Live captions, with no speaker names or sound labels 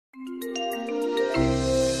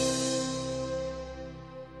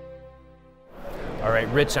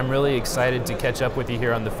right, Rich, I'm really excited to catch up with you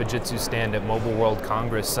here on the Fujitsu stand at Mobile World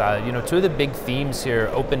Congress. You know, two of the big themes here,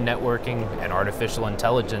 open networking and artificial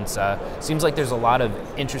intelligence. Seems like there's a lot of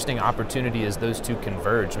interesting opportunity as those two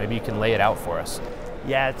converge. Maybe you can lay it out for us.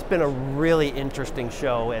 Yeah, it's been a really interesting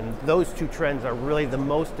show, and those two trends are really the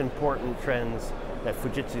most important trends that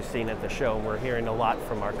Fujitsu's seen at the show. We're hearing a lot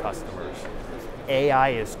from our customers. AI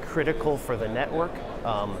is critical for the network.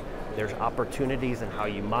 There's opportunities in how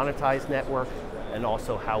you monetize network and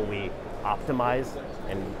also how we optimize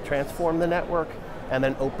and transform the network. And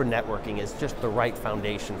then open networking is just the right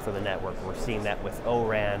foundation for the network. We're seeing that with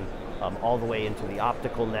ORAN, all the way into the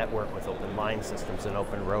optical network with open line systems and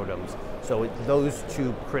open ROADMs. So those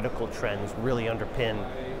two critical trends really underpin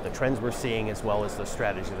the trends we're seeing as well as the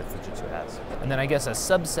strategy that Fujitsu has. And then I guess a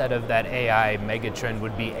subset of that AI megatrend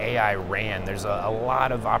would be AI RAN. There's a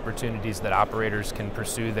lot of opportunities that operators can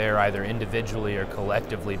pursue there, either individually or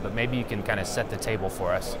collectively, but maybe you can kind of set the table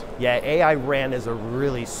for us. Yeah, AI RAN is a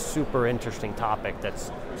really super interesting topic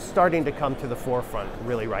that's starting to come to the forefront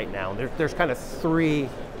really right now. There's kind of three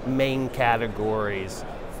main categories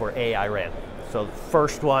for AI RAN. So the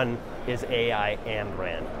first one is AI and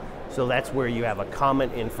RAN. So that's where you have a common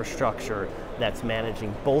infrastructure that's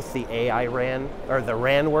managing both the AI RAN, or the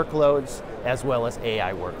RAN workloads, as well as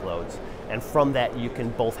AI workloads. And from that, you can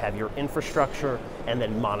both have your infrastructure and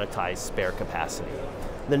then monetize spare capacity.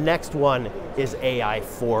 The next one is AI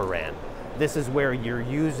for RAN. This is where you're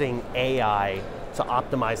using AI to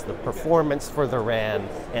optimize the performance for the RAN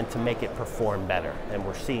and to make it perform better. And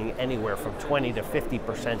we're seeing anywhere from 20 to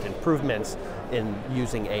 50% improvements in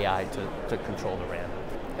using AI to control the RAN.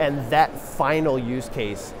 And that final use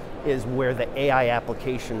case is where the AI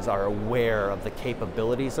applications are aware of the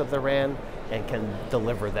capabilities of the RAN and can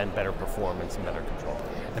deliver then better performance and better control.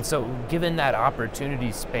 And so given that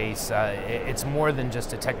opportunity space, it's more than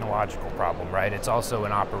just a technological problem, right? It's also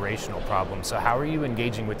an operational problem. So how are you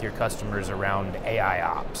engaging with your customers around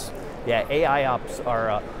AIOps? Yeah, AIOps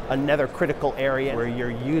are another critical area where you're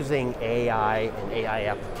using AI and AI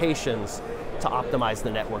applications to optimize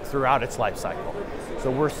the network throughout its life cycle.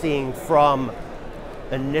 So we're seeing from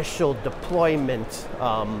initial deployment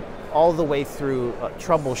all the way through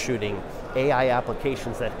troubleshooting AI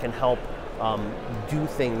applications that can help do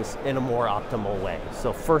things in a more optimal way.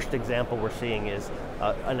 So first example we're seeing is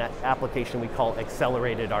an application we call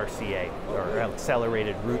accelerated RCA, or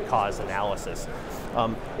accelerated root cause analysis.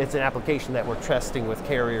 It's an application that we're testing with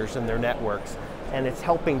carriers and their networks, and it's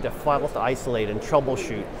helping to fault isolate and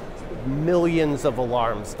troubleshoot millions of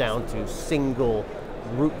alarms down to single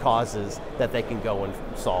root causes that they can go and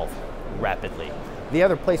solve rapidly. The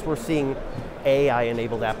other place we're seeing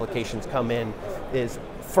AI-enabled applications come in is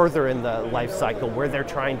further in the life cycle where they're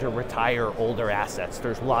trying to retire older assets.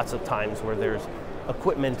 There's lots of times where there's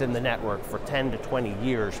equipment in the network for 10 to 20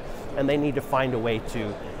 years, and they need to find a way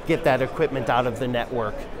to get that equipment out of the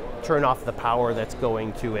network, turn off the power that's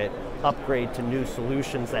going to it, upgrade to new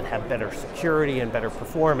solutions that have better security and better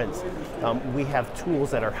performance. We have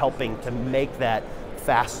tools that are helping to make that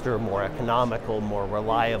faster, more economical, more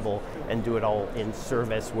reliable, and do it all in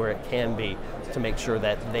service where it can be to make sure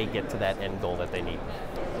that they get to that end goal that they need.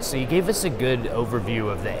 So you gave us a good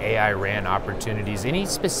overview of the AI RAN opportunities. Any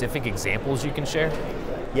specific examples you can share?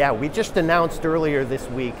 Yeah, we just announced earlier this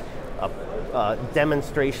week a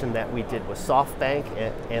demonstration that we did with SoftBank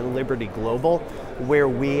and Liberty Global, where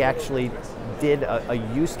we actually did a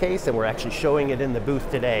use case, and we're actually showing it in the booth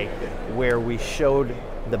today, where we showed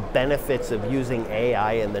the benefits of using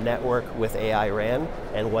AI in the network with AI RAN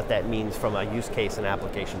and what that means from a use case and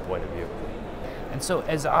application point of view. And so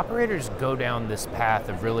as operators go down this path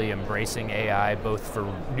of really embracing AI, both for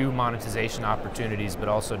new monetization opportunities, but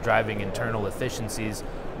also driving internal efficiencies,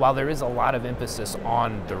 while there is a lot of emphasis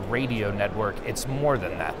on the radio network, it's more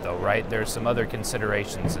than that though, right? There's some other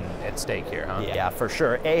considerations at stake here, huh? Yeah, for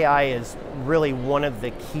sure. AI is really one of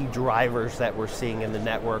the key drivers that we're seeing in the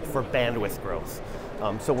network for bandwidth growth.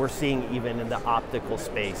 So we're seeing even in the optical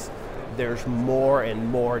space, there's more and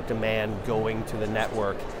more demand going to the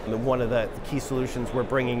network. And one of the key solutions we're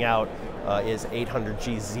bringing out is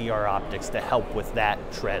 800G ZR optics to help with that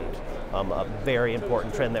trend. A very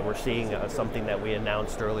important trend that we're seeing, something that we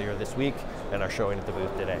announced earlier this week and are showing at the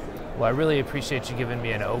booth today. Well, I really appreciate you giving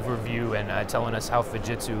me an overview and telling us how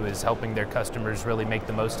Fujitsu is helping their customers really make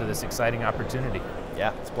the most of this exciting opportunity.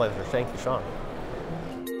 Yeah, it's a pleasure. Thank you, Sean.